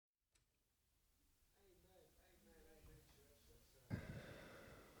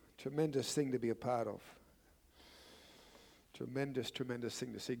Tremendous thing to be a part of. Tremendous, tremendous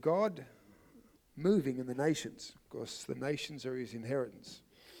thing to see. God moving in the nations. Of course, the nations are his inheritance.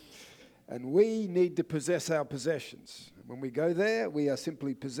 And we need to possess our possessions. When we go there, we are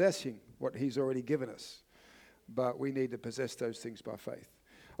simply possessing what he's already given us. But we need to possess those things by faith.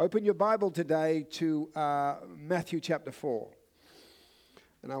 Open your Bible today to Matthew chapter 4.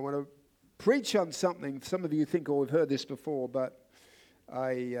 And I want to preach on something. Some of you think, oh, we've heard this before, but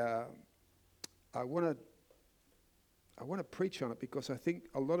I want to preach on it because I think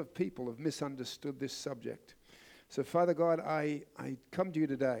a lot of people have misunderstood this subject. So, Father God, I come to you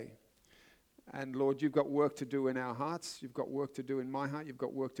today. And, Lord, you've got work to do in our hearts. You've got work to do in my heart. You've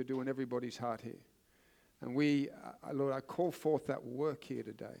got work to do in everybody's heart here. And Lord, I call forth that work here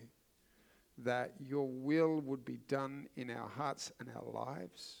today, that your will would be done in our hearts and our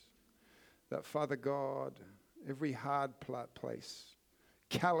lives. That, Father God, every hard place,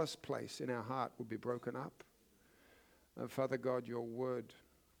 callous place in our heart would be broken up. And Father God, your word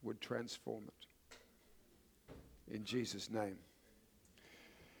would transform it. In Jesus' name.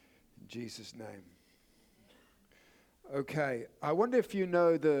 In Jesus' name. Okay, I wonder if you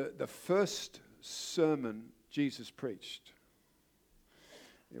know the first sermon Jesus preached.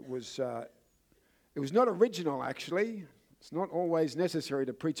 It was not original, actually. It's not always necessary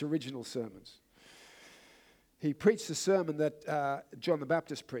to preach original sermons. He preached the sermon that John the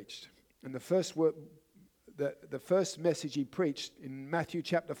Baptist preached. And the first message he preached in Matthew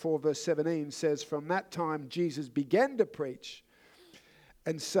chapter 4, verse 17 says, from that time Jesus began to preach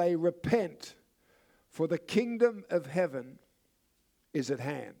and say, repent, for the kingdom of heaven is at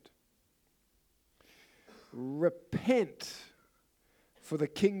hand. Repent, for the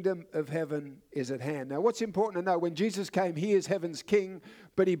kingdom of heaven is at hand. Now, what's important to know, when Jesus came, he is heaven's king,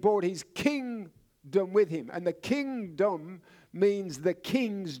 but he brought his kingdom with him. And the kingdom means the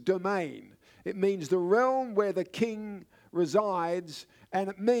king's domain. It means the realm where the king resides, and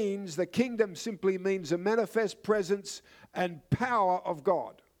it means, the kingdom simply means a manifest presence and power of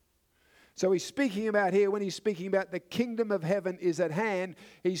God. So he's speaking about here, when he's speaking about the kingdom of heaven is at hand,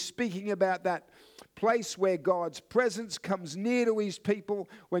 he's speaking about that place where God's presence comes near to his people,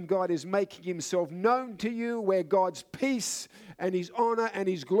 when God is making himself known to you, where God's peace and his honor and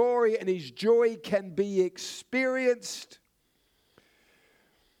his glory and his joy can be experienced.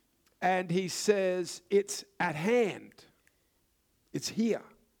 And he says, it's at hand. It's here.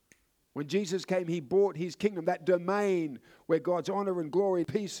 When Jesus came, he brought his kingdom, that domain where God's honor and glory,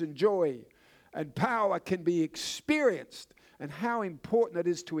 peace and joy and power can be experienced. And how important it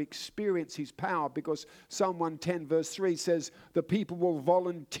is to experience his power, because Psalm 110 verse 3 says the people will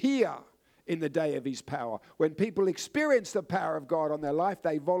volunteer in the day of his power. When people experience the power of God on their life,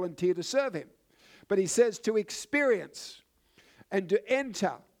 they volunteer to serve him. But he says to experience and to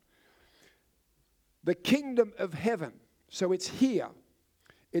enter the kingdom of heaven. So it's here.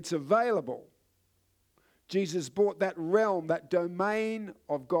 It's available. Jesus brought that realm, that domain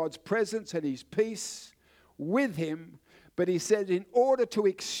of God's presence and his peace with him. But he said, in order to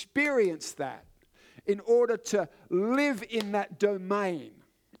experience that, in order to live in that domain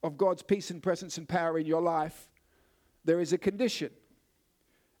of God's peace and presence and power in your life, there is a condition.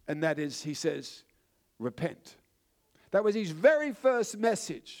 And that is, he says, repent. That was his very first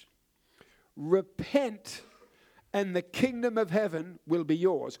message. Repent, and the kingdom of heaven will be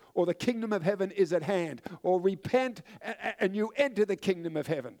yours. Or the kingdom of heaven is at hand. Or repent, and you enter the kingdom of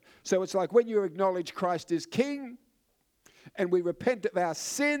heaven. So it's like when you acknowledge Christ is king, and we repent of our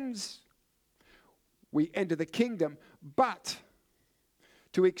sins, we enter the kingdom. But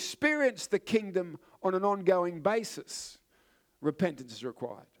to experience the kingdom on an ongoing basis, repentance is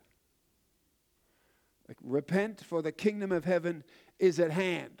required. Repent, for the kingdom of heaven is at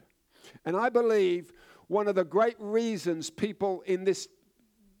hand. And I believe one of the great reasons people in this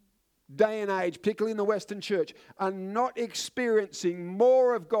day and age, particularly in the Western church, are not experiencing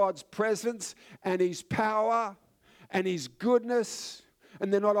more of God's presence and his power and his goodness,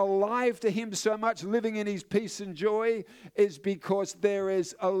 and they're not alive to him so much, living in his peace and joy, is because there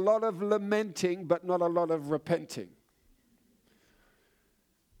is a lot of lamenting but not a lot of repenting.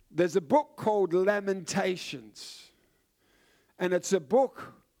 There's a book called Lamentations, and it's a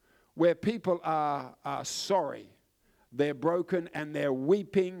book where people are sorry. They're broken and they're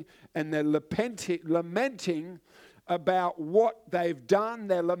weeping and they're lamenting about what they've done.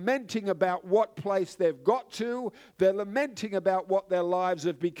 They're lamenting about what place they've got to. They're lamenting about what their lives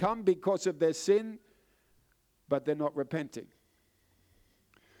have become because of their sin, but they're not repenting.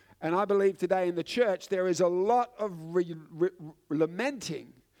 And I believe today in the church there is a lot of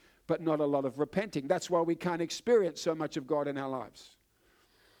lamenting, but not a lot of repenting. That's why we can't experience so much of God in our lives.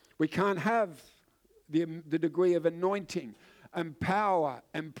 We can't have the degree of anointing and power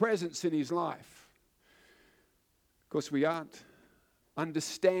and presence in his life because we aren't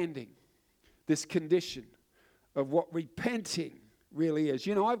understanding this condition of what repenting really is.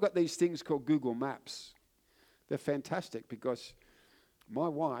 You know, I've got these things called Google Maps. They're fantastic because my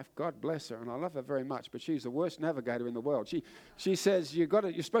wife, God bless her, and I love her very much, but she's the worst navigator in the world. She says, you're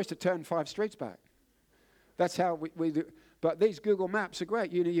supposed to turn 5 streets back. That's how we do. But these Google Maps are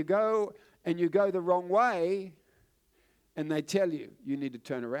great. You know, you go and you go the wrong way, and they tell you need to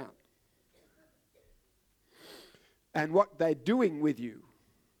turn around. And what they're doing with you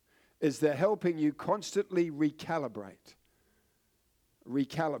is they're helping you constantly recalibrate.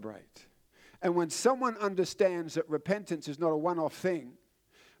 Recalibrate. And when someone understands that repentance is not a one-off thing,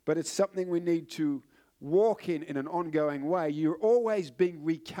 but it's something we need to walk in an ongoing way, you're always being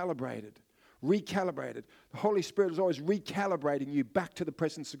recalibrated. Recalibrated. The Holy Spirit is always recalibrating you back to the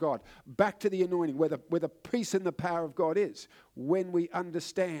presence of God, back to the anointing, where the peace and the power of God is, when we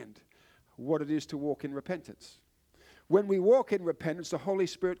understand what it is to walk in repentance. When we walk in repentance, the Holy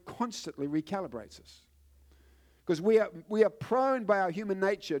Spirit constantly recalibrates us. Because we are prone by our human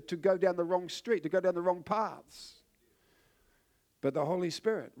nature to go down the wrong street, to go down the wrong paths. But the Holy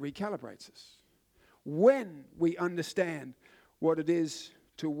Spirit recalibrates us when we understand what it is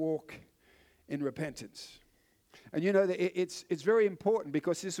to walk in repentance. And you know, it's very important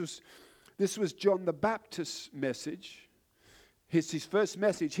because this was John the Baptist's message. His first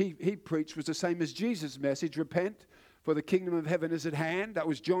message he preached was the same as Jesus' message, repent, for the kingdom of heaven is at hand. That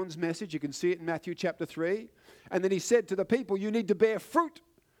was John's message. You can see it in Matthew chapter 3. And then he said to the people, you need to bear fruit.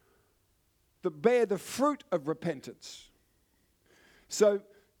 Bear the fruit of repentance. So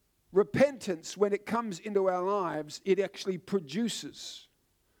repentance, when it comes into our lives, it actually produces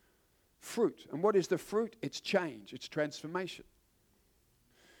fruit. And what is the fruit? It's change. It's transformation.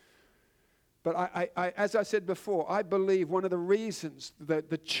 But I as I said before, I believe one of the reasons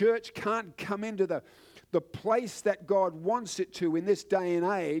that the church can't come into the place that God wants it to in this day and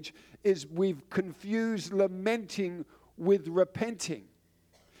age is we've confused lamenting with repenting.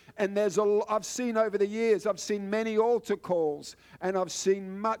 And I've seen over the years, I've seen many altar calls, and I've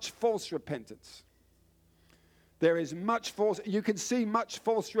seen much false repentance. There is much you can see much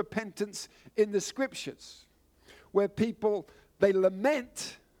false repentance in the scriptures, where people, they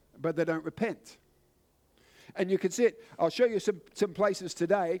lament, but they don't repent. And you can see it. I'll show you some places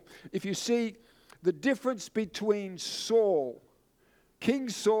today. If you see the difference between King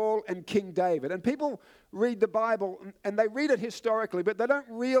Saul and King David. And people read the Bible and they read it historically, but they don't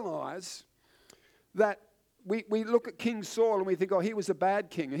realize that we look at King Saul and we think, oh, he was a bad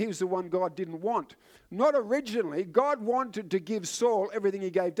king. He was the one God didn't want. Not originally. God wanted to give Saul everything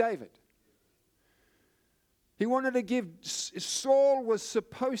he gave David. He wanted to give, Saul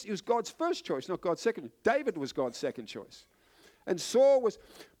he was God's first choice, not God's second. David was God's second choice. And Saul was,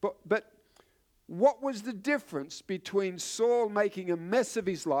 but what was the difference between Saul making a mess of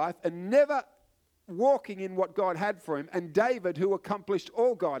his life and never walking in what God had for him, and David, who accomplished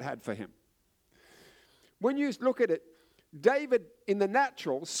all God had for him? When you look at it, David in the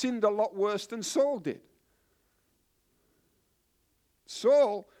natural sinned a lot worse than Saul did.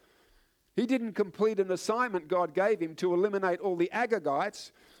 Saul, he didn't complete an assignment God gave him to eliminate all the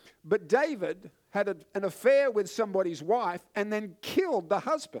Agagites, but David had an affair with somebody's wife and then killed the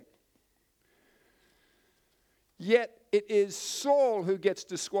husband. Yet it is Saul who gets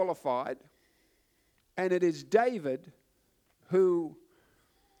disqualified, and it is David who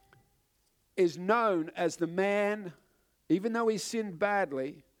is known as the man, even though he sinned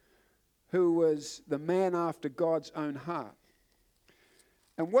badly, who was the man after God's own heart.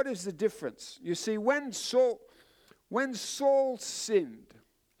 And what is the difference? You see, when Saul sinned,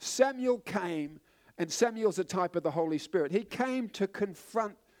 Samuel came, and Samuel's a type of the Holy Spirit. He came to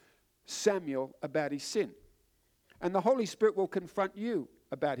confront Samuel about his sin. And the Holy Spirit will confront you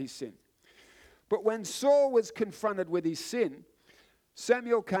about his sin. But when Saul was confronted with his sin,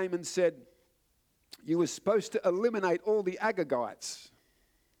 Samuel came and said, you were supposed to eliminate all the Agagites.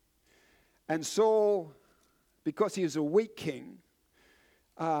 And Saul, because he was a weak king,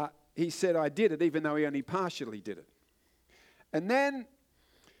 he said, I did it, even though he only partially did it. And then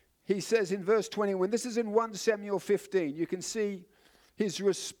he says in verse 21, this is in 1 Samuel 15, you can see his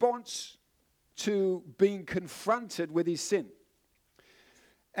response to being confronted with his sin.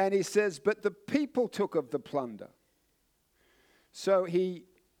 And he says, but the people took of the plunder. So he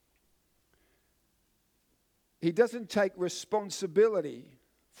doesn't take responsibility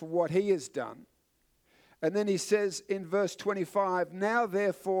for what he has done. And then he says in verse 25, now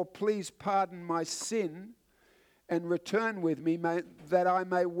therefore please pardon my sin and return with me that I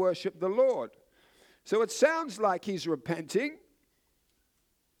may worship the Lord. So it sounds like he's repenting.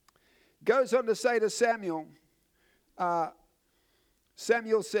 Goes on to say to Samuel,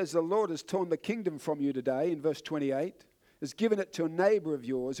 Samuel says, the Lord has torn the kingdom from you today, in verse 28, has given it to a neighbor of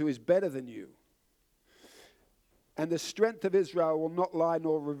yours who is better than you. And the strength of Israel will not lie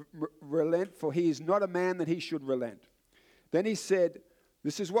nor relent, for he is not a man that he should relent. Then he said,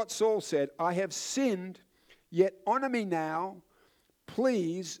 this is what Saul said, I have sinned, yet honor me now,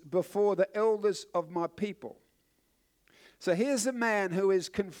 please, before the elders of my people. So here's a man who is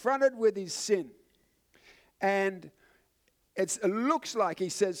confronted with his sin. And it looks like he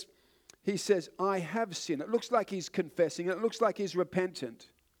says, I have sinned. It looks like he's confessing. It looks like he's repentant.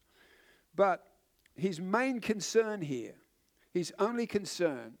 But his main concern here, his only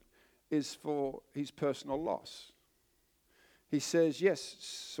concern, is for his personal loss. He says, yes,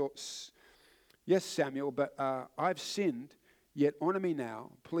 Samuel, but I've sinned, yet honor me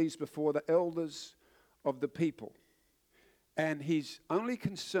now, please, before the elders of the people. And he's only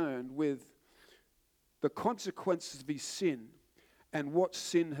concerned with the consequences of his sin and what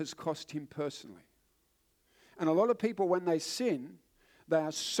sin has cost him personally. And a lot of people, when they sin, they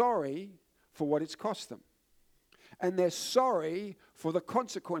are sorry for what it's cost them. And they're sorry for the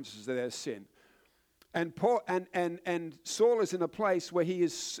consequences of their sin. And Saul is in a place where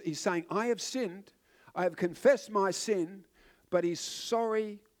he's saying, I have sinned, I have confessed my sin, but he's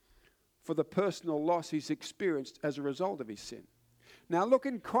sorry for the personal loss he's experienced as a result of his sin. Now look,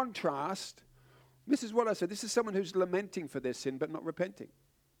 in contrast, this is what I said, this is someone who's lamenting for their sin but not repenting.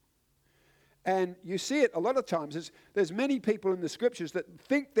 And you see it a lot of times. There's many people in the scriptures that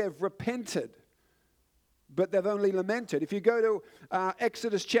think they've repented, but they've only lamented. If you go to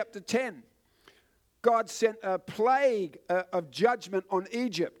Exodus chapter 10, God sent a plague of judgment on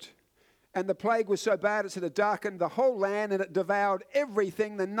Egypt. And the plague was so bad it said it darkened the whole land and it devoured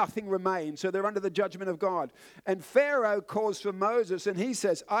everything, then nothing remained. So they're under the judgment of God. And Pharaoh calls for Moses and he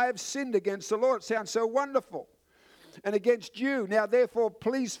says, I have sinned against the Lord. It sounds so wonderful. And against you. Now therefore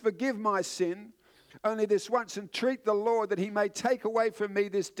please forgive my sin only this once and treat the Lord that he may take away from me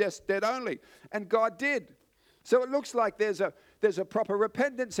this debt only. And God did. So it looks like there's a proper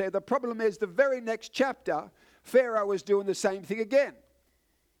repentance here. The problem is the very next chapter, Pharaoh was doing the same thing again.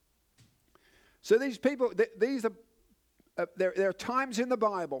 So these people, there are times in the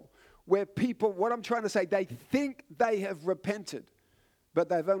Bible where people, what I'm trying to say, they think they have repented, but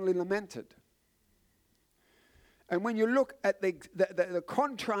they've only lamented. And when you look at the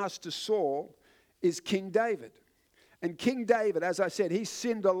contrast to Saul is King David. And King David, as I said, he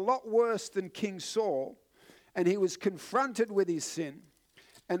sinned a lot worse than King Saul. And he was confronted with his sin.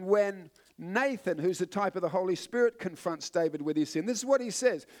 And when Nathan, who's the type of the Holy Spirit, confronts David with his sin, this is what he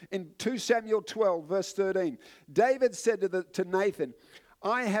says in 2 Samuel 12, verse 13. David said to Nathan,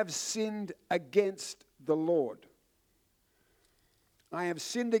 I have sinned against the Lord. I have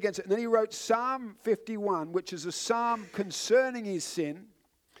sinned against it. And then he wrote Psalm 51, which is a psalm concerning his sin.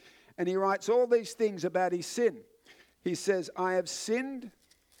 And he writes all these things about his sin. He says, I have sinned,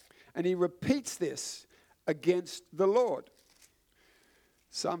 and he repeats this, against the Lord.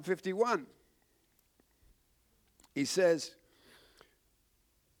 Psalm 51. He says,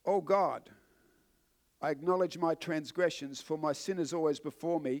 O God, I acknowledge my transgressions, for my sin is always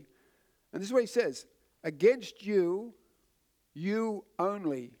before me. And this is what he says, against you, you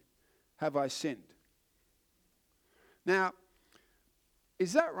only have I sinned. Now,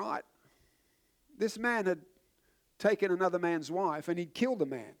 is that right? This man had taken another man's wife and he'd killed a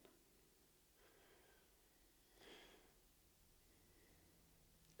man.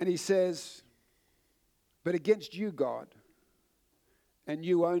 And he says, but against you, God, and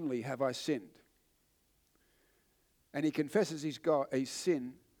you only have I sinned. And he confesses his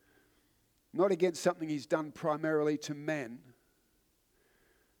sin, not against something he's done primarily to men,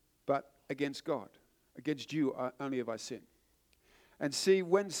 but against God. Against you only have I sinned. And see,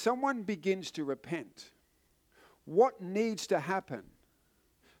 when someone begins to repent, what needs to happen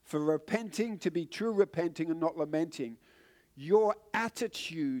for repenting to be true repenting and not lamenting? Your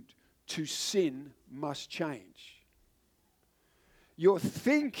attitude to sin must change. Your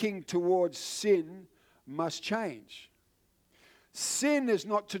thinking towards sin must change. Sin is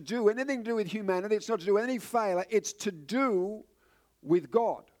not to do anything to do with humanity. It's not to do with any failure. It's to do with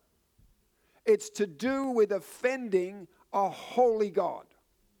God. It's to do with offending a holy God.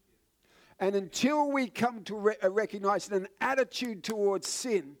 And until we come to recognize an attitude towards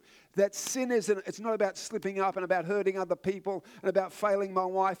sin, that sin it's not about slipping up and about hurting other people and about failing my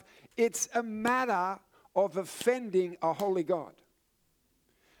wife. It's a matter of offending a holy God.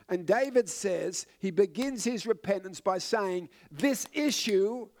 And David says, he begins his repentance by saying, this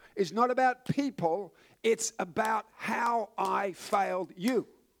issue is not about people, it's about how I failed you.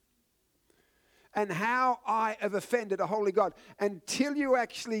 And how I have offended a holy God. Until you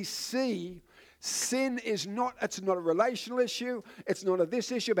actually see sin is not, it's not a relational issue. It's not a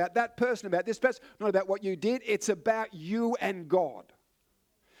this issue about that person, about this person, not about what you did. It's about you and God.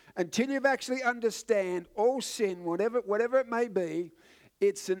 Until you've actually understand all sin, whatever it may be,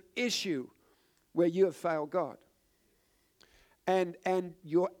 it's an issue where you have failed God. And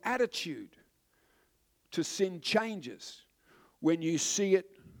your attitude to sin changes when you see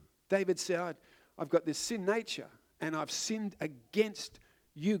it. David said, I've got this sin nature, and I've sinned against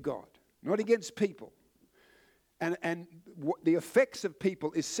you, God, not against people. And what the effects of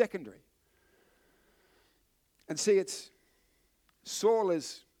people is secondary. And see, Saul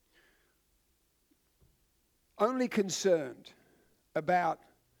is only concerned about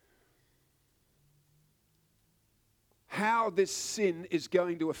how this sin is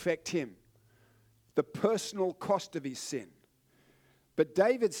going to affect him, the personal cost of his sin. But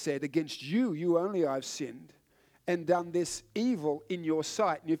David said, against you only I've sinned and done this evil in your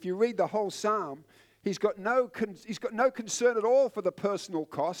sight. And if you read the whole psalm, he's got no concern at all for the personal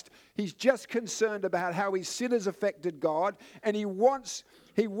cost. He's just concerned about how his sin has affected God, and he wants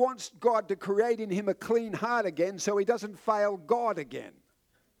God to create in him a clean heart again so he doesn't fail God again.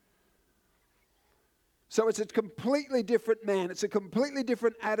 So it's a completely different man. It's a completely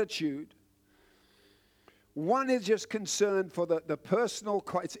different attitude. One is just concerned for the personal.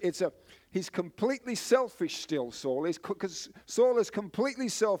 He's completely selfish still, Saul. Because Saul is completely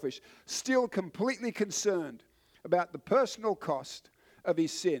selfish, still completely concerned about the personal cost of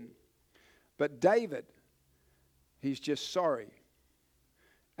his sin. But David, he's just sorry.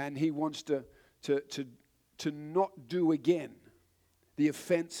 And he wants to not do again the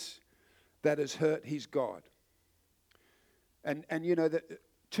offense that has hurt his God. And you know that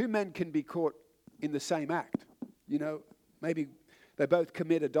two men can be caught in the same act. You know, maybe they both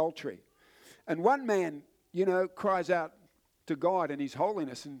commit adultery. And one man, you know, cries out to God in his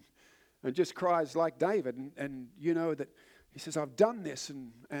holiness and just cries like David. And you know that he says, I've done this.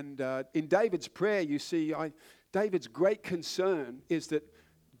 And in David's prayer, you see, David's great concern is that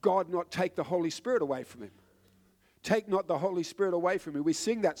God not take the Holy Spirit away from him. Take not the Holy Spirit away from me. We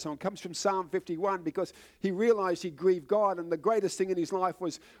sing that song. It comes from Psalm 51 because he realized he grieved God, and the greatest thing in his life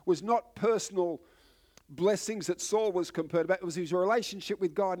was not personal blessings that Saul was concerned about. It was his relationship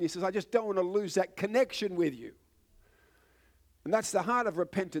with God, and he says, I just don't want to lose that connection with you. And that's the heart of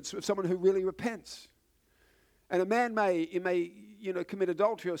repentance, of someone who really repents. And a man may commit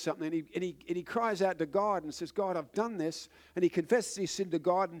adultery or something, and he cries out to God and says, God, I've done this. And he confesses his sin to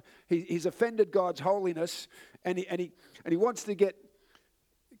God, and he's offended God's holiness, and he wants to get,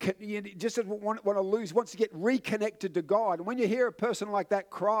 he just doesn't want to lose, wants to get reconnected to God. And when you hear a person like that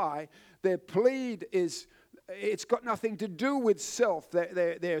cry, their plead is, it's got nothing to do with self.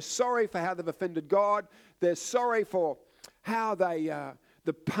 They're sorry for how they've offended God. They're sorry for how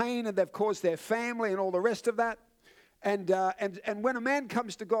the pain that they've caused their family and all the rest of that. And when a man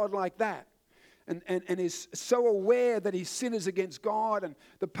comes to God like that and is so aware that his sin is against God and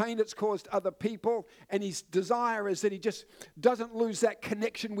the pain it's caused other people, and his desire is that he just doesn't lose that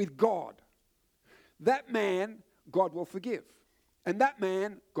connection with God, that man, God will forgive. And that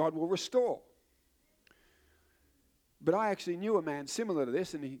man, God will restore. But I actually knew a man similar to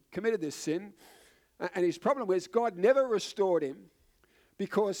this, and he committed this sin. And his problem was God never restored him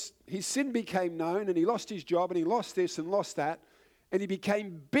because his sin became known, and he lost his job, and he lost this and lost that, and he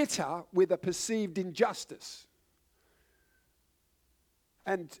became bitter with a perceived injustice.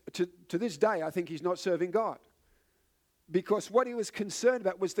 And to this day, I think he's not serving God. Because what he was concerned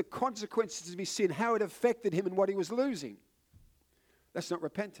about was the consequences of his sin, how it affected him and what he was losing. That's not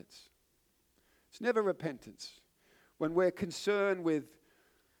repentance. It's never repentance. When we're concerned with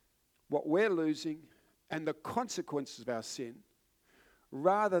what we're losing and the consequences of our sin,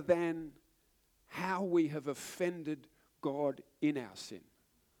 rather than how we have offended God in our sin.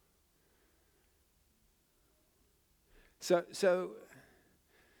 So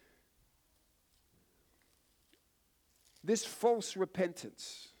this false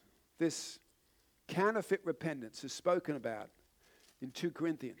repentance, this counterfeit repentance is spoken about in 2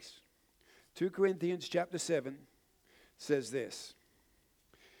 Corinthians. 2 Corinthians chapter 7 says this.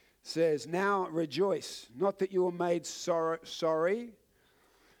 Says, now rejoice, not that you were made sorry,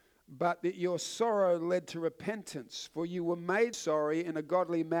 but that your sorrow led to repentance. For you were made sorry in a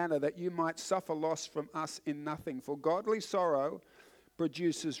godly manner, that you might suffer loss from us in nothing. For godly sorrow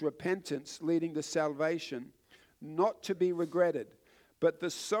produces repentance, leading to salvation, not to be regretted, But the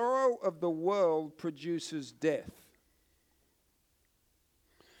sorrow of the world produces death.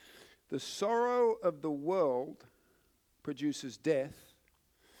 The sorrow of the world produces death,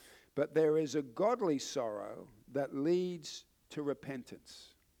 but there is a godly sorrow that leads to repentance.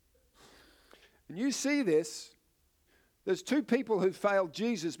 And you see this. There's two people who failed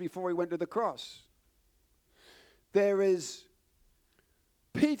Jesus before he went to the cross. There is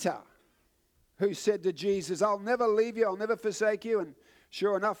Peter, who said to Jesus, I'll never leave you, I'll never forsake you. And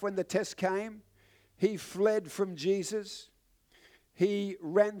sure enough, when the test came, he fled from Jesus. He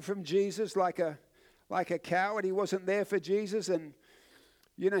ran from Jesus like a coward. He wasn't there for Jesus, and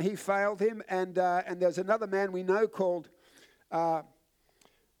he failed him. And there's another man we know a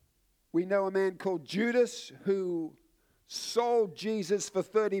man called Judas, who sold Jesus for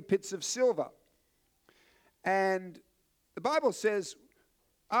 30 pieces of silver. And the Bible says,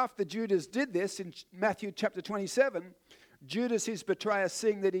 after Judas did this, in Matthew chapter 27, Judas, his betrayer,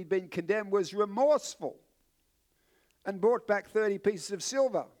 seeing that he'd been condemned, was remorseful and brought back 30 pieces of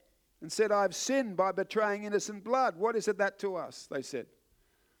silver and said, I've sinned by betraying innocent blood. What is it that to us? They said.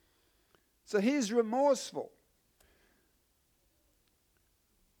 So he's remorseful.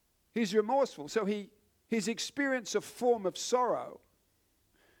 He's remorseful. So he's experienced a form of sorrow.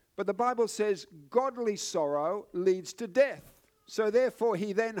 But the Bible says godly sorrow leads to death. So therefore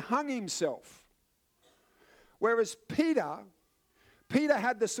he then hung himself. Whereas Peter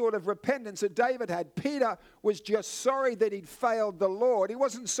had the sort of repentance that David had. Peter was just sorry that he'd failed the Lord. He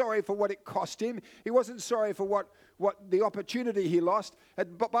wasn't sorry for what it cost him. He wasn't sorry for what the opportunity he lost.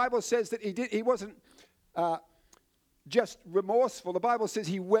 And the Bible says that he wasn't just remorseful. The Bible says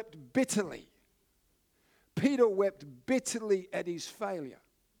he wept bitterly. Peter wept bitterly at his failure.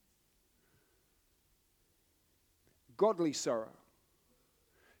 Godly sorrow.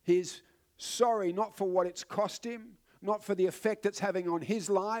 He's sorry not for what it's cost him, not for the effect it's having on his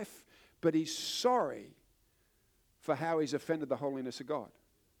life, but he's sorry for how he's offended the holiness of God.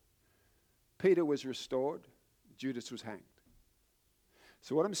 Peter was restored. Judas was hanged.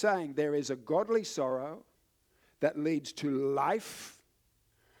 So what I'm saying, there is a godly sorrow that leads to life,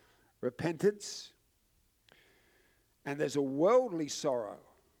 repentance, and there's a worldly sorrow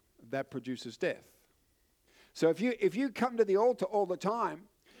that produces death. So if you come to the altar all the time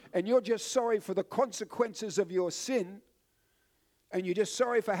and you're just sorry for the consequences of your sin, and you're just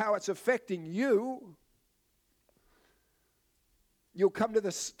sorry for how it's affecting you, you'll come to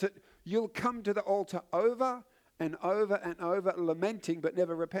the altar over and over and over, lamenting but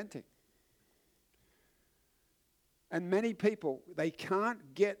never repenting. And many people, they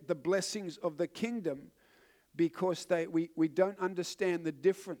can't get the blessings of the kingdom because we don't understand the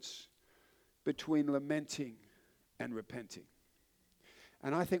difference between lamenting and repenting.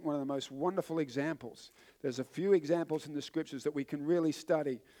 And I think one of the most wonderful examples, there's a few examples in the scriptures that we can really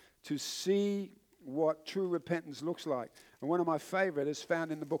study to see what true repentance looks like. And one of my favorite is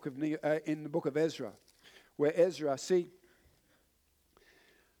found in the book of Ezra, where Ezra,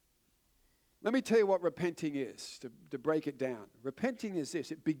 let me tell you what repenting is, to break it down. Repenting is this.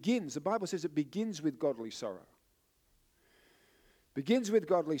 The Bible says it begins with godly sorrow. Begins with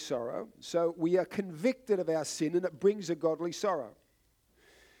godly sorrow. So we are convicted of our sin, and it brings a godly sorrow.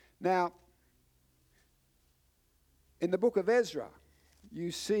 Now, in the book of Ezra, you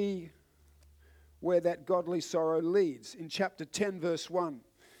see where that godly sorrow leads. In chapter 10, verse 1,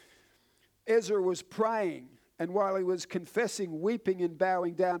 Ezra was praying, and while he was confessing, weeping and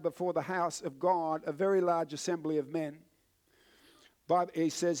bowing down before the house of God, a very large assembly of men, he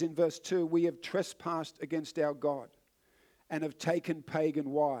says in verse 2, we have trespassed against our God and have taken pagan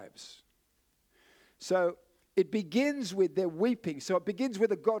wives. So it begins with their weeping. So it begins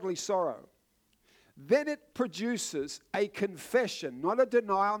with a godly sorrow. Then it produces a confession, not a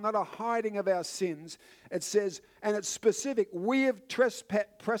denial, not a hiding of our sins. It says, and it's specific, we have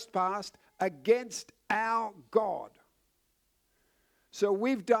trespassed against our God. So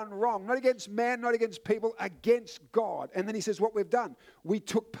we've done wrong, not against man, not against people, against God. And then he says what we've done. We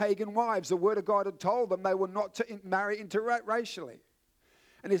took pagan wives. The word of God had told them they were not to marry interracially.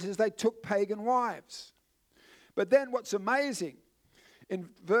 And he says they took pagan wives. But then what's amazing, in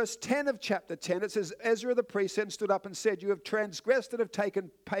verse 10 of chapter 10, it says, Ezra the priest then stood up and said, you have transgressed and have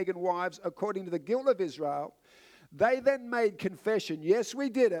taken pagan wives according to the guilt of Israel. They then made confession, yes, we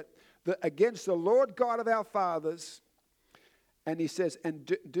did it, against the Lord God of our fathers. And he says,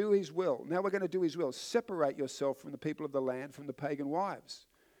 and do his will. Now we're going to do his will. Separate yourself from the people of the land, from the pagan wives.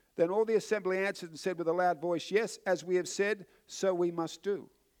 Then all the assembly answered and said with a loud voice, yes, as we have said, so we must do.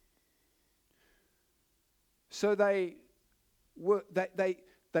 So they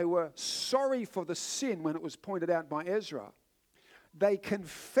were sorry for the sin when it was pointed out by Ezra. they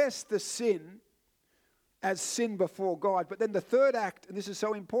confessed the sin as sin before God. But then the third act, and this is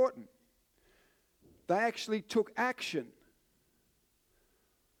so important, they actually took action.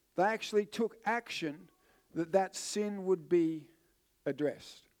 They actually took action that sin would be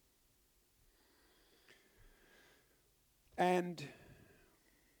addressed. And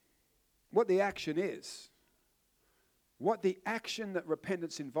what the action is, what the action that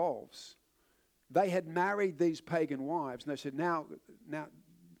repentance involves, they had married these pagan wives, and they said, now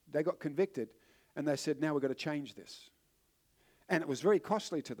they got convicted, and they said, now we've got to change this. And it was very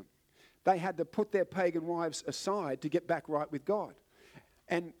costly to them. They had to put their pagan wives aside to get back right with God.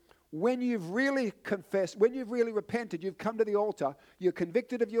 And when you've really confessed, when you've really repented, you've come to the altar, you're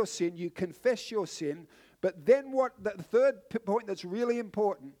convicted of your sin, you confess your sin, but then the third point that's really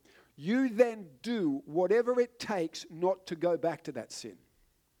important, you then do whatever it takes not to go back to that sin.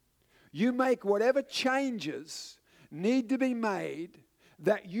 You make whatever changes need to be made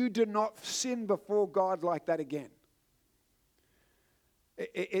that you do not sin before God like that again.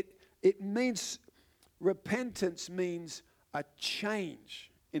 It means, repentance means a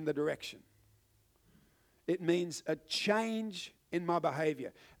change in the direction. It means a change in my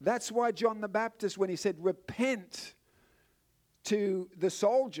behavior. That's why John the Baptist, when he said, repent to the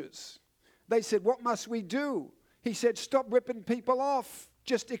soldiers, they said, what must we do? He said, stop ripping people off.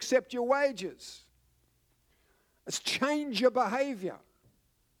 Just accept your wages. Let's change your behavior.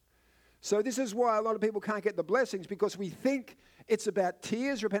 So this is why a lot of people can't get the blessings, because we think it's about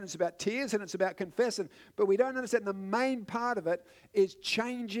tears, repentance is about tears, and it's about confessing. But we don't understand the main part of it is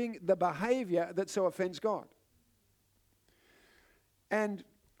changing the behavior that so offends God. And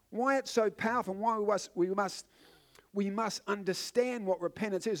why it's so powerful, and why we must understand what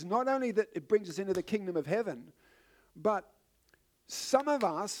repentance is. Not only that it brings us into the kingdom of heaven, but some of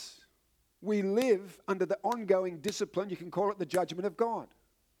us, we live under the ongoing discipline, you can call it the judgment of God,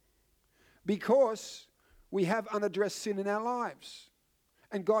 because we have unaddressed sin in our lives.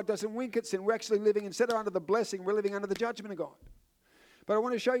 And God doesn't wink at sin. We're actually living, instead of under the blessing, we're living under the judgment of God. But I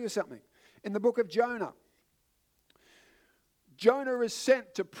want to show you something. In the book of Jonah, Jonah is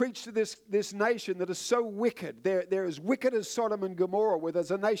sent to preach to this nation that is so wicked. They're as wicked as Sodom and Gomorrah, where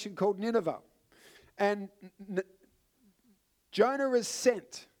there's a nation called Nineveh. And Jonah is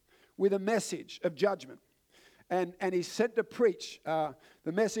sent with a message of judgment. And he's sent to preach. The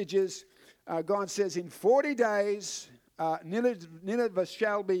message is, God says, in 40 days, Nineveh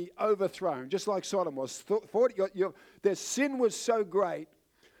shall be overthrown, just like Sodom was. Their sin was so great,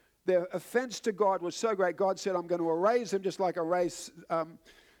 their offense to God was so great, God said, I'm going to erase them just like I erased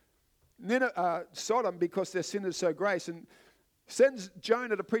Sodom, because their sin is so great. And sends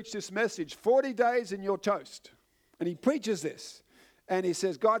Jonah to preach this message, 40 days and you're toast. And he preaches this. And he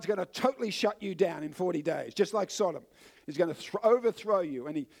says, God's going to totally shut you down in 40 days, just like Sodom. He's going to overthrow you.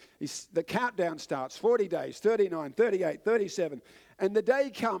 And the countdown starts, 40 days, 39, 38, 37. And the day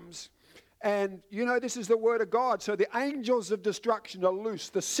comes, and you know this is the word of God. So the angels of destruction are loose.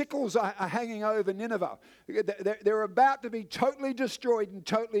 The sickles are hanging over Nineveh. They're about to be totally destroyed and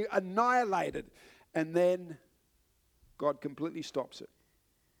totally annihilated. And then God completely stops it.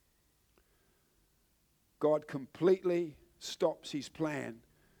 God completely stops his plan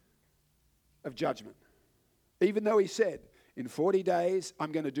of judgment. Even though he said, in 40 days,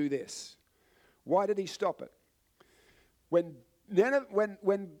 I'm going to do this. Why did he stop it? When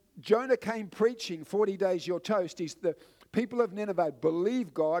Jonah came preaching, 40 days you're toast, the people of Nineveh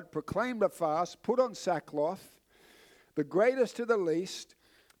believed God, proclaimed a fast, put on sackcloth, the greatest to the least.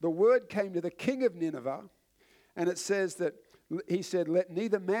 The word came to the king of Nineveh, and it says that he said, let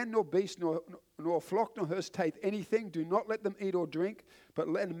neither man nor beast nor flock nor hearse take anything. Do not let them eat or drink, but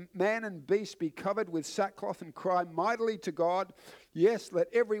let man and beast be covered with sackcloth and cry mightily to God. Yes, let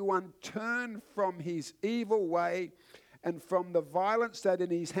everyone turn from his evil way and from the violence that in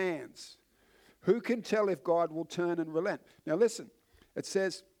his hands. Who can tell if God will turn and relent? Now listen, it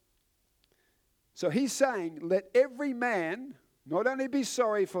says, so he's saying, let every man not only be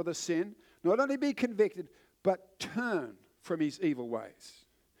sorry for the sin, not only be convicted, but turn from his evil ways.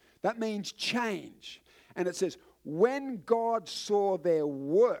 That means change. And it says, when God saw their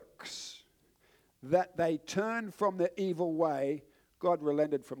works, that they turned from their evil way, God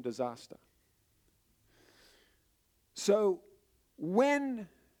relented from disaster. So when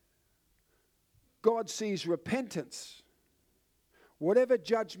God sees repentance, whatever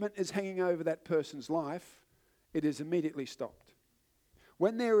judgment is hanging over that person's life, it is immediately stopped.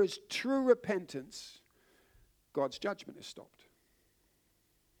 When there is true repentance, God's judgment is stopped.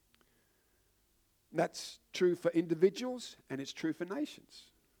 That's true for individuals and it's true for nations.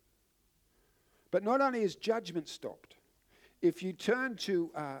 But not only is judgment stopped, if you turn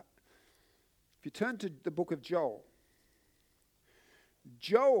to the book of Joel,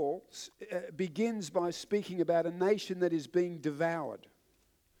 Joel begins by speaking about a nation that is being devoured.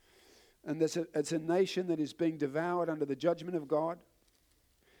 And it's a nation that is being devoured under the judgment of God.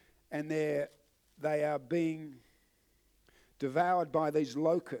 And they are being devoured by these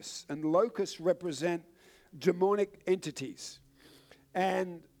locusts. And locusts represent demonic entities.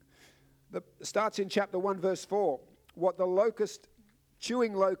 And it starts in chapter 1, verse 4. What the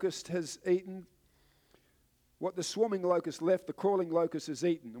chewing locust has eaten, what the swarming locust left, the crawling locust has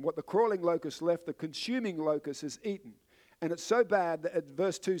eaten. And what the crawling locust left, the consuming locust has eaten. And it's so bad that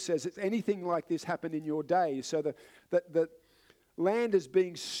verse 2 says, if anything like this happened in your days, so that the land is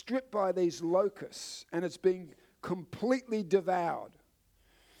being stripped by these locusts and it's being completely devoured.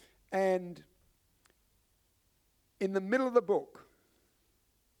 And in the middle of the book,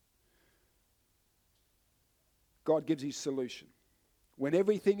 God gives his solution. When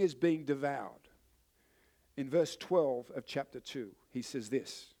everything is being devoured, in verse 12 of chapter 2, he says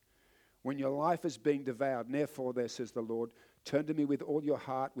this, when your life is being devoured, therefore, there says the Lord, turn to me with all your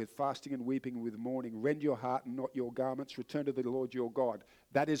heart, with fasting and weeping and with mourning. Rend your heart and not your garments. Return to the Lord your God.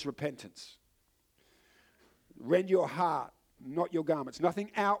 That is repentance. Rend your heart, not your garments. Nothing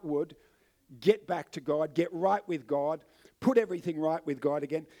outward. Get back to God. Get right with God. Put everything right with God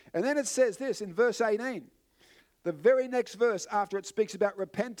again. And then it says this in verse 18. The very next verse after it speaks about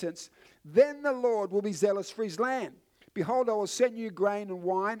repentance, then the Lord will be zealous for his land. Behold, I will send you grain and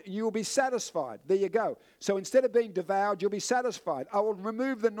wine, and you will be satisfied. There you go. So instead of being devoured, you'll be satisfied. I will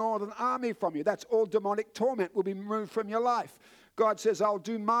remove the northern army from you. That's all demonic torment will be removed from your life. God says, I'll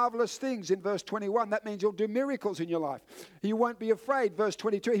do marvelous things in verse 21. That means you'll do miracles in your life. You won't be afraid. Verse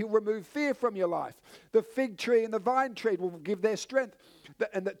 22, he'll remove fear from your life. The fig tree and the vine tree will give their strength.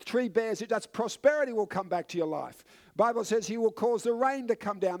 And the tree bears it. That's prosperity will come back to your life. Bible says he will cause the rain to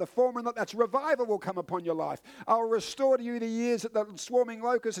come down. The former, that's revival will come upon your life. I'll restore to you the years that the swarming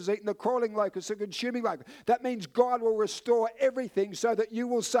locust has eaten, the crawling locust, the consuming locust. That means God will restore everything so that you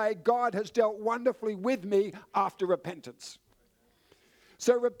will say, God has dealt wonderfully with me after repentance.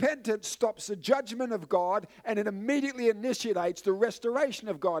 So repentance stops the judgment of God and it immediately initiates the restoration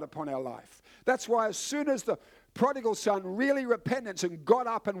of God upon our life. That's why as soon as the prodigal son really repented and got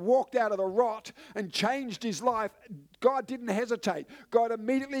up and walked out of the rot and changed his life, God didn't hesitate. God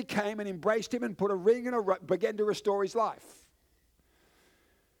immediately came and embraced him and put a ring and began to restore his life.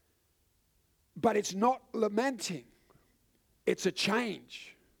 But it's not lamenting. It's a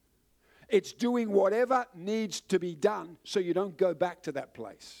change. It's doing whatever needs to be done so you don't go back to that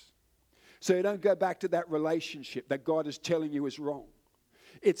place. So you don't go back to that relationship that God is telling you is wrong.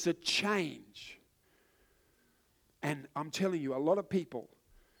 It's a change. And I'm telling you, a lot of people,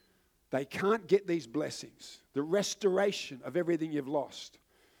 they can't get these blessings, the restoration of everything you've lost,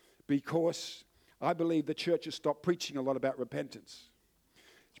 because I believe the church has stopped preaching a lot about repentance.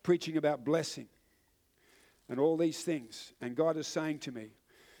 It's preaching about blessing and all these things. And God is saying to me,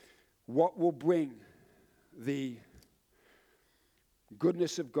 what will bring the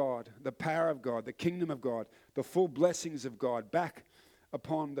goodness of God, the power of God, the kingdom of God, the full blessings of God back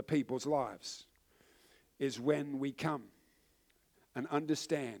upon the people's lives is when we come and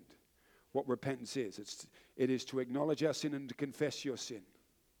understand what repentance is. It is to acknowledge our sin and to confess your sin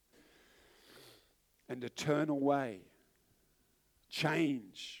and to turn away,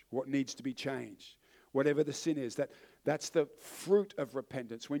 change what needs to be changed. Whatever the sin is, that's the fruit of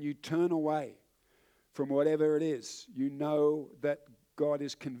repentance. When you turn away from whatever it is, you know that God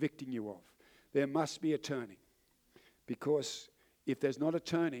is convicting you of. There must be a turning. Because if there's not a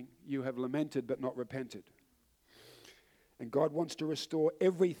turning, you have lamented but not repented. And God wants to restore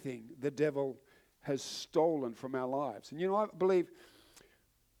everything the devil has stolen from our lives. And I believe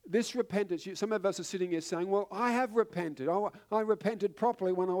this repentance, some of us are sitting here saying, well, I have repented. I repented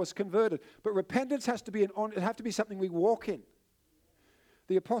properly when I was converted. But repentance has to be something we walk in.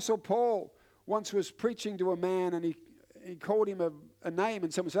 The Apostle Paul once was preaching to a man and he called him a name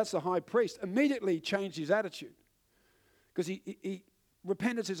and someone said, that's the high priest. Immediately changed his attitude. Because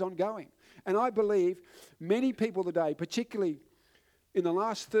repentance is ongoing. And I believe many people today, particularly in the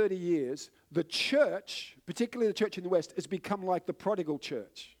last 30 years, the church, particularly the church in the West, has become like the prodigal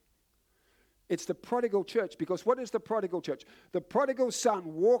church. It's the prodigal church, because what is the prodigal church? The prodigal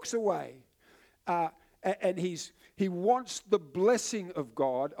son walks away and he wants the blessing of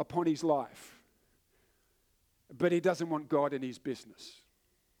God upon his life. But he doesn't want God in his business.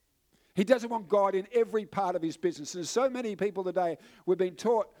 He doesn't want God in every part of his business. And so many people today, we've been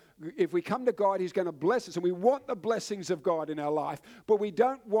taught if we come to God, he's going to bless us. And we want the blessings of God in our life, but we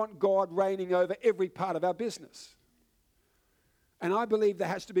don't want God reigning over every part of our business. And I believe there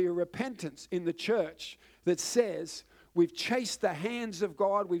has to be a repentance in the church that says we've chased the hands of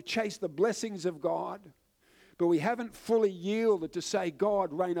God, we've chased the blessings of God, but we haven't fully yielded to say,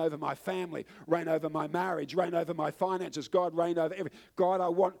 God, reign over my family, reign over my marriage, reign over my finances. God, reign over everything. God,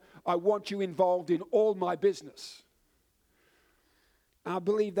 I want you involved in all my business. I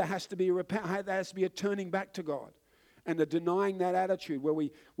believe there has to be a turning back to God and a denying that attitude where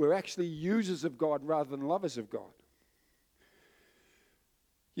we're actually users of God rather than lovers of God.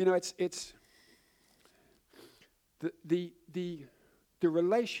 You know, it's the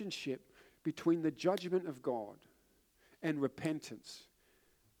relationship between the judgment of God and repentance.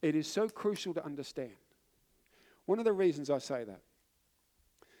 It is so crucial to understand. One of the reasons I say that,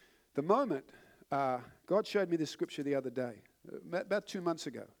 the moment God showed me this scripture the other day, about 2 months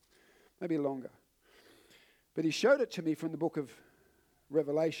ago, maybe longer. But he showed it to me from the book of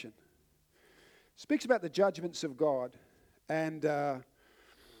Revelation. It speaks about the judgments of God. And the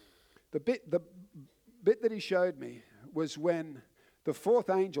bit that he showed me was when the fourth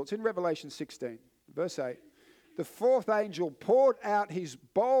angel, it's in Revelation 16, verse 8, the fourth angel poured out his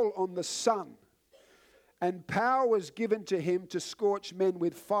bowl on the sun, and power was given to him to scorch men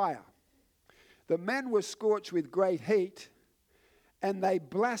with fire. The men were scorched with great heat, and they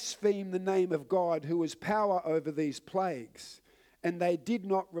blasphemed the name of God, who has power over these plagues, and they did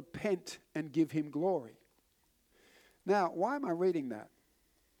not repent and give him glory. Now, why am I reading that?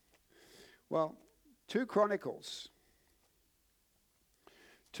 Well, 2 Chronicles.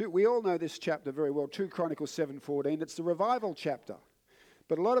 We all know this chapter very well, 2 Chronicles 7:14. It's the revival chapter.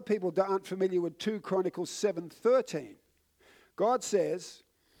 But a lot of people aren't familiar with 2 Chronicles 7:13. God says,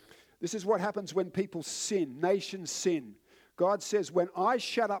 this is what happens when people sin, nations sin. God says, when I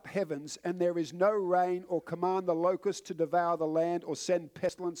shut up heavens and there is no rain, or command the locusts to devour the land, or send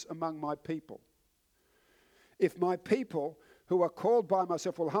pestilence among my people. If my people who are called by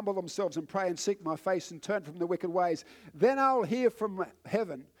myself will humble themselves and pray and seek my face and turn from the wicked ways, then I'll hear from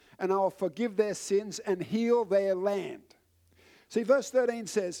heaven and I'll forgive their sins and heal their land. See, verse 13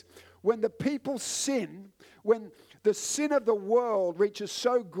 says, when the people sin, when the sin of the world reaches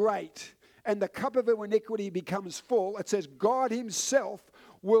so great and the cup of their iniquity becomes full, it says God himself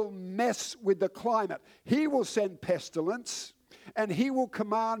will mess with the climate. He will send pestilence and he will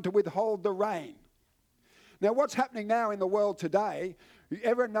command to withhold the rain. Now, what's happening now in the world today,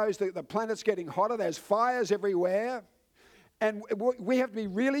 everyone knows that the planet's getting hotter. There's fires everywhere. And we have to be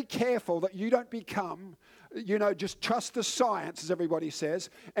really careful that you don't become, just trust the science, as everybody says,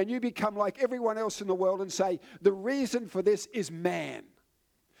 and you become like everyone else in the world and say, the reason for this is man.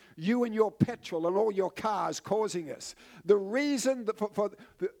 You and your petrol and all your cars causing us. The reason for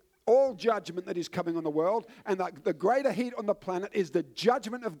all judgment that is coming on the world and the greater heat on the planet is the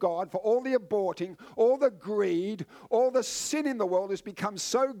judgment of God for all the aborting, all the greed, all the sin in the world has become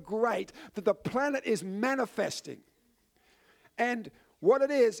so great that the planet is manifesting. And what it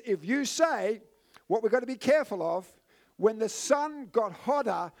is, if you say, what we've got to be careful of, when the sun got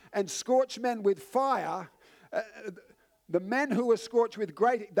hotter and scorched men with fire, the men who were scorched with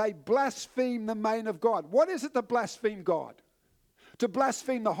great, they blasphemed the name of God. What is it to blaspheme God? To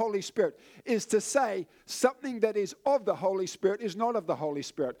blaspheme the Holy Spirit is to say something that is of the Holy Spirit is not of the Holy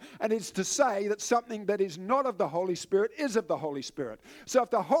Spirit. And it's to say that something that is not of the Holy Spirit is of the Holy Spirit. So if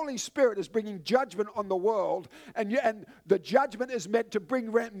the Holy Spirit is bringing judgment on the world, and the judgment is meant to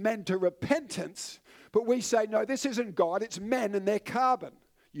bring men to repentance, but we say, no, this isn't God, it's men and their carbon.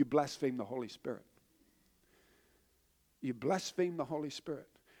 You blaspheme the Holy Spirit. You blaspheme the Holy Spirit.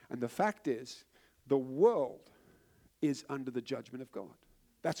 And the fact is, the world is under the judgment of God.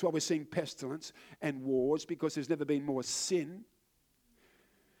 That's why we're seeing pestilence and wars, because there's never been more sin.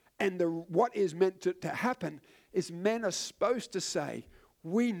 And what is meant to happen is men are supposed to say,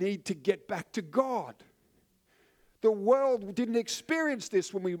 we need to get back to God. The world didn't experience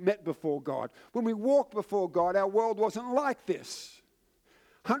this when we met before God. When we walked before God, our world wasn't like this.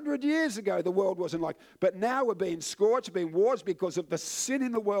 100 years ago, the world wasn't like, but now we're being scorched, being wars because of the sin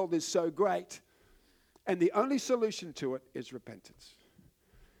in the world is so great. And the only solution to it is repentance.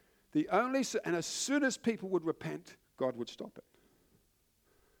 And as soon as people would repent, God would stop it.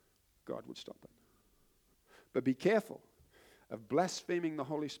 God would stop it. But be careful of blaspheming the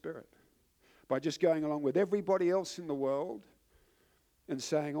Holy Spirit by just going along with everybody else in the world and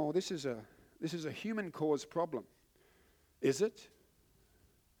saying, oh, this is a human-caused problem. Is it?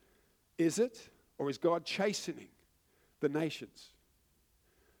 Is it? Or is God chastening the nations?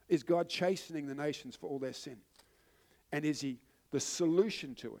 Is God chastening the nations for all their sin? And is he the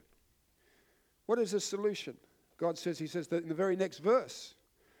solution to it? What is the solution? He says that in the very next verse.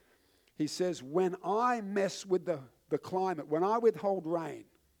 He says, when I mess with the climate. When I withhold rain,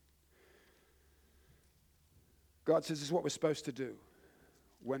 God says this is what we're supposed to do.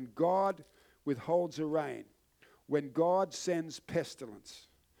 When God withholds a rain, when God sends pestilence,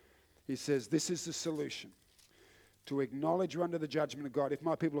 he says this is the solution. To acknowledge you're under the judgment of God. If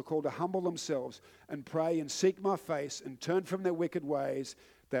my people are called to humble themselves and pray and seek my face and turn from their wicked ways,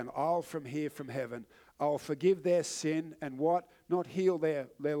 then I'll from heaven, I'll forgive their sin and what? Not heal their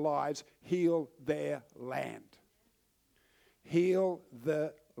lives, heal their land. Heal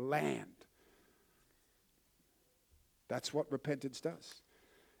the land. That's what repentance does.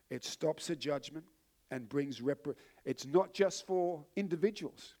 It stops a judgment and brings it's not just for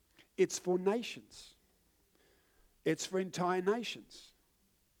individuals. It's for nations. It's for entire nations.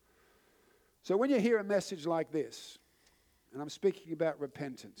 So when you hear a message like this, and I'm speaking about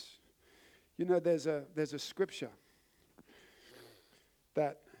repentance, you know there's a scripture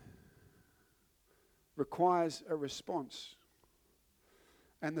that requires a response.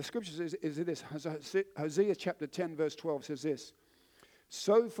 And the scripture is this. Hosea chapter 10 verse 12 says this.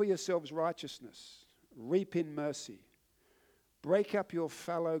 Sow for yourselves righteousness, reap in mercy, break up your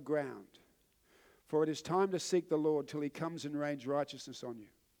fallow ground. For it is time to seek the Lord till he comes and rains righteousness on you.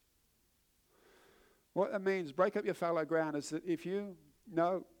 What that means, break up your fallow ground, is that if you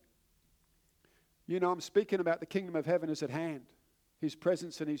know I'm speaking about the kingdom of heaven is at hand, his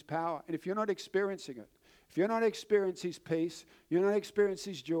presence and his power. And if you're not experiencing it, if you're not experiencing his peace, you're not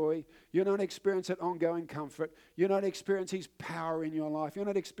experiencing his joy, you're not experiencing ongoing comfort, you're not experiencing his power in your life, you're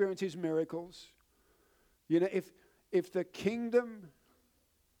not experiencing his miracles. You know, if the kingdom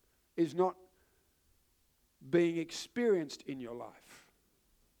is not being experienced in your life,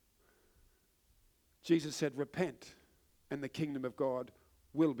 Jesus said, repent, and the kingdom of God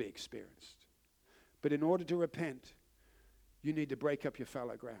will be experienced. But in order to repent, you need to break up your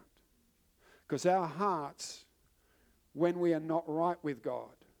fallow ground. Because our hearts, when we are not right with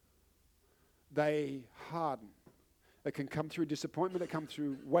God, they harden. It can come through disappointment, it can come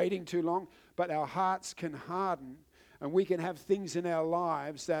through waiting too long, but our hearts can harden, and we can have things in our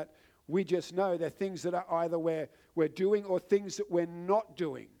lives that we just know they're things that are either we're doing or things that we're not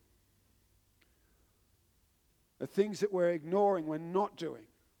doing. The things that we're ignoring, we're not doing.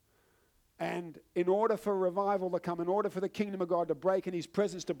 And in order for revival to come, in order for the kingdom of God to break and his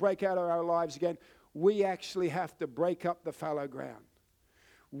presence to break out of our lives again, we actually have to break up the fallow ground.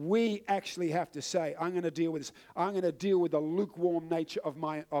 We actually have to say, I'm going to deal with this. I'm going to deal with the lukewarm nature of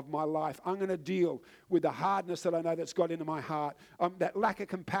my life. I'm going to deal with the hardness that I know that's got into my heart, that lack of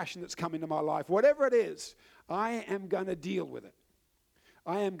compassion that's come into my life. Whatever it is, I am going to deal with it.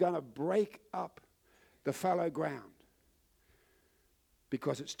 I am going to break up the fallow ground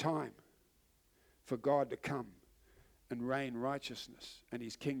because it's time for God to come and rain righteousness and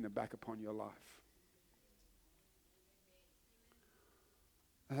his kingdom back upon your life.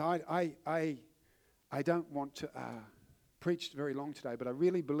 And I don't want to preach very long today, but I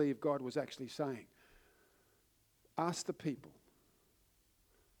really believe God was actually saying, ask the people,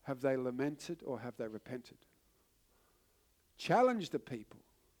 have they lamented or have they repented? Challenge the people.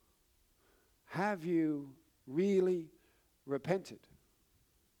 Have you really repented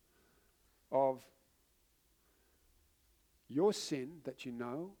of your sin that you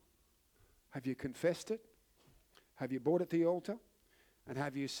know? Have you confessed it? Have you brought it to the altar? And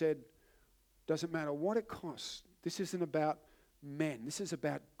have you said, doesn't matter what it costs, this isn't about men, this is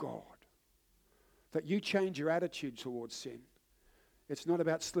about God. That you change your attitude towards sin. It's not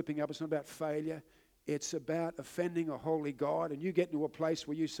about slipping up, it's not about failure. It's about offending a holy God. And you get into a place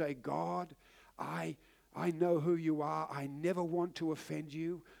where you say, God, I know who you are. I never want to offend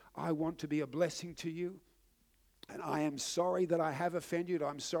you. I want to be a blessing to you. And I am sorry that I have offended you.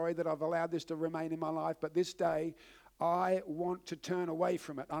 I'm sorry that I've allowed this to remain in my life. But this day, I want to turn away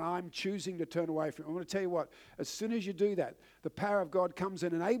from it. And I'm choosing to turn away from it. I want to tell you what, as soon as you do that, the power of God comes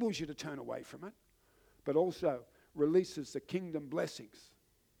and enables you to turn away from it, but also releases the kingdom blessings.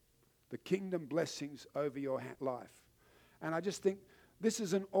 The kingdom blessings over your life. And I just think this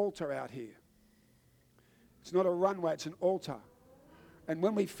is an altar out here. It's not a runway, it's an altar. And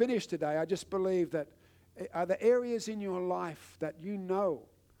when we finish today, I just believe that are there areas in your life that you know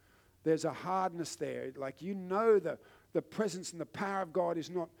there's a hardness there, like you know the presence and the power of God is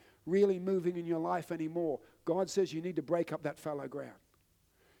not really moving in your life anymore. God says you need to break up that fallow ground.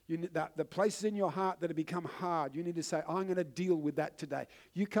 The places in your heart that have become hard, you need to say, I'm going to deal with that today.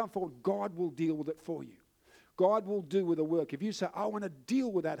 You come forward, God will deal with it for you. God will do with the work. If you say, I want to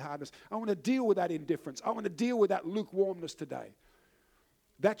deal with that hardness, I want to deal with that indifference, I want to deal with that lukewarmness today,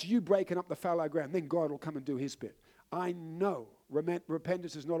 that's you breaking up the fallow ground. Then God will come and do his bit. I know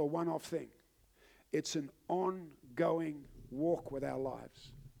repentance is not a one-off thing. It's an ongoing going walk with our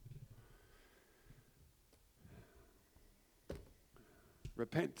lives.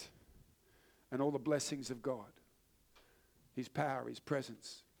 Repent, and all the blessings of God, His power, His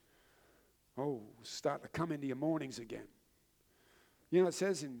presence, start to come into your mornings again. You know, it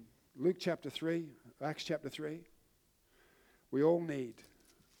says in Luke chapter 3, Acts chapter 3, we all need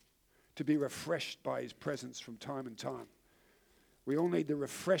to be refreshed by His presence from time to time. We all need the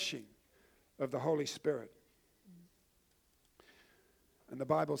refreshing of the Holy Spirit. And the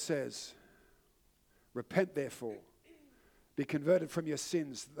Bible says, repent therefore, be converted from your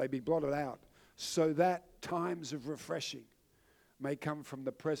sins, that they be blotted out, so that times of refreshing may come from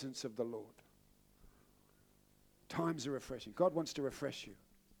the presence of the Lord. Times of refreshing. God wants to refresh you.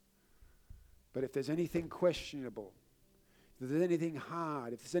 But if there's anything questionable, if there's anything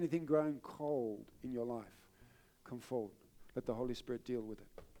hard, if there's anything growing cold in your life, come forward. Let the Holy Spirit deal with it.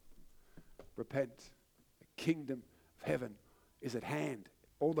 Repent. The kingdom of heaven is at hand.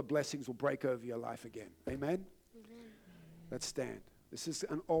 All the blessings will break over your life again. Amen? Amen. Let's stand. This is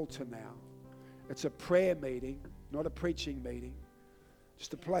an altar now. It's a prayer meeting, not a preaching meeting.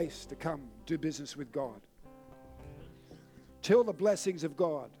 Just a place to come do business with God. Till the blessings of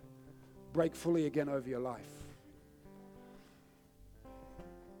God break fully again over your life.